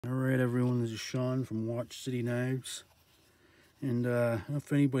Alright everyone, this is Sean from Watch City Knives. And I don't know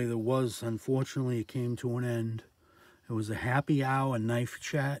if anybody there was, unfortunately it came to an end. It was a happy hour knife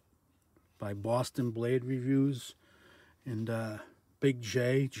chat by Boston Blade Reviews and Big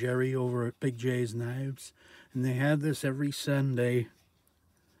J, Jerry over at Big J's Knives. And they had this every Sunday.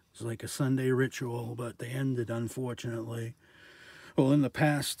 It's like a Sunday ritual, but they ended unfortunately. Well, in the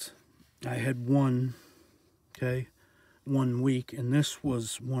past I had one week, and this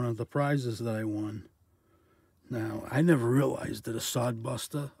was one of the prizes that I won. Now, I never realized that a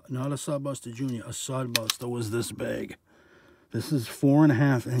sodbuster, not a sodbuster junior, a sodbuster was this big. This is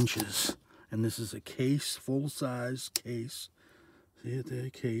 4.5 inches, and this is a case, full-size case. See it there,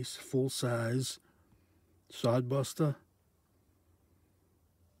 case, full-size sodbuster.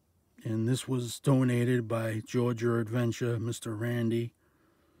 And this was donated by Georgia Adventure, Mr. Randy.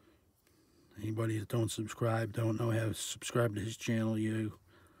 Anybody that don't subscribe, don't know how to subscribe to his channel, you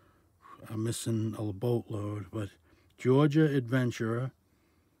are missing a boatload. But Georgia Adventurer,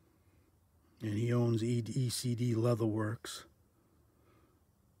 and he owns ECD Leatherworks.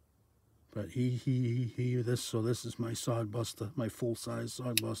 But this is my sodbuster, my full-size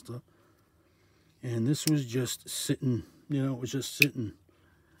sodbuster. And this was just sitting, it was just sitting.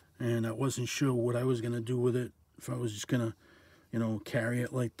 And I wasn't sure what I was going to do with it, if I was just going to carry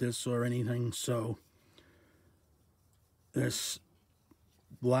it like this or anything. So this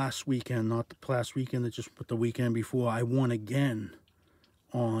last weekend, not the last weekend, but the weekend before, I won again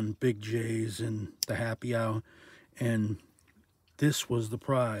on Big J's and the happy hour, and this was the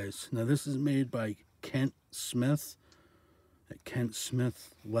prize. Now this is made by Kent Smith at Kent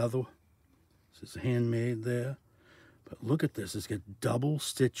Smith Leather. This is handmade there, but look at this. It's got double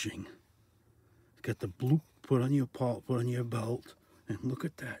stitching. It's got the blue put on your belt, and look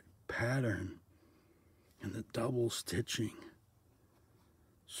at that pattern and the double stitching.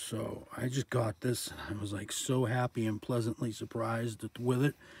 So I just got this, and I was like so happy and pleasantly surprised with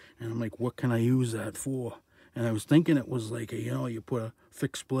it. And I'm like, what can I use that for? And I was thinking it was like you put a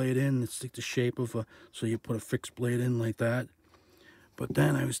fixed blade in, it's like the shape of so you put a fixed blade in like that. But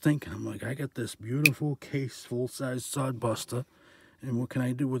then I was thinking, I'm like, I got this beautiful case, full-size sodbuster, and what can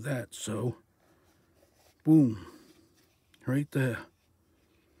I do with that? So boom, right there.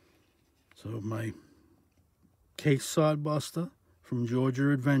 So my case sodbuster from Georgia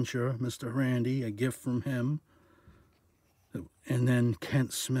Adventure, Mr. Randy, a gift from him. And then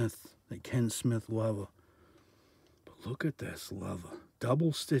Kent Smith, the Kent Smith leather. But look at this leather.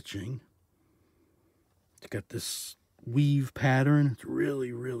 Double stitching. It's got this weave pattern. It's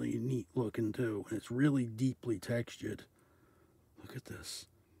really, really neat looking too. And it's really deeply textured. Look at this.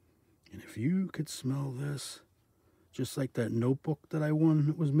 And if you could smell this, just like that notebook that I won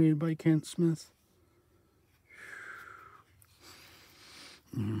that was made by Kent Smith.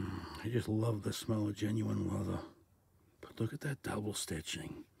 I just love the smell of genuine leather. But look at that double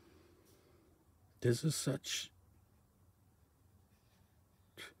stitching. This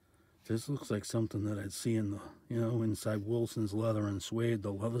looks like something that I'd see in the, inside Wilson's Leather and Suede,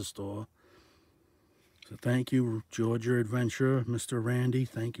 the leather store. So thank you, Georgia Adventure, Mr. Randy.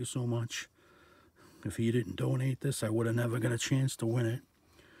 Thank you so much. If he didn't donate this, I would have never got a chance to win it.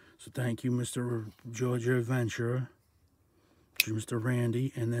 So thank you, Mr. Georgia Adventure, Mr.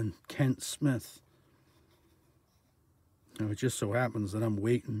 Randy, and then Kent Smith. Now it just so happens that I'm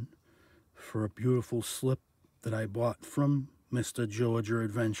waiting for a beautiful slip that I bought from Mr. Georgia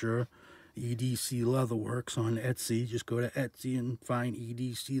Adventure, EDC Leatherworks on Etsy. Just go to Etsy and find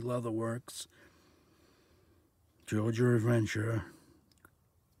EDC Leatherworks. Georgia Adventure,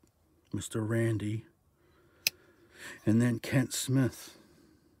 Mr. Randy, and then Kent Smith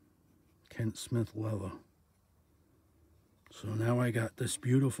leather. So now I got this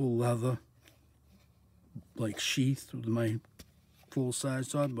beautiful leather, like sheath with my full-size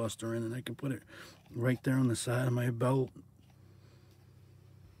sodbuster in, and I can put it right there on the side of my belt.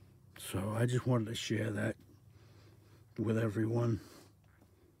 So I just wanted to share that with everyone.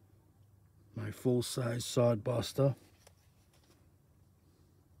 My full-size sodbuster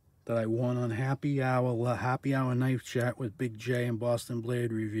that I won on Happy Hour Knife Chat with Big J and Boston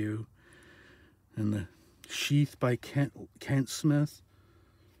Blade Review. And the sheath by Kent Smith.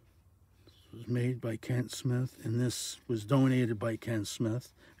 This was made by Kent Smith, and this was donated by Kent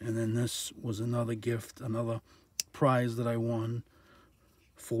Smith. And then this was another gift, another prize that I won,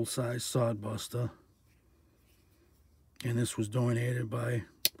 full-size sodbuster. And this was donated by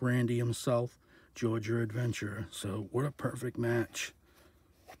Randy himself, Georgia Adventure. So what a perfect match.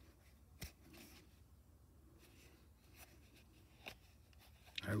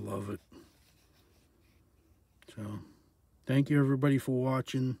 I love it. So thank you everybody for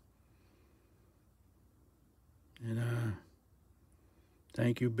watching. And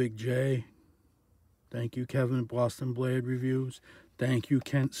thank you Big J. Thank you Kevin at Boston Blade Reviews. Thank you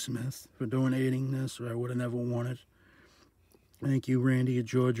Kent Smith for donating this, or I would have never won it. Thank you Randy at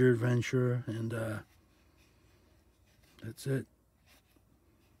Georgia Adventure. And that's it.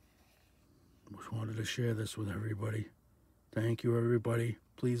 Just wanted to share this with everybody. Thank you everybody.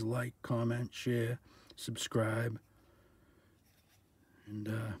 Please like, comment, share, subscribe. And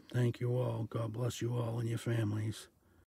thank you all. God bless you all and your families.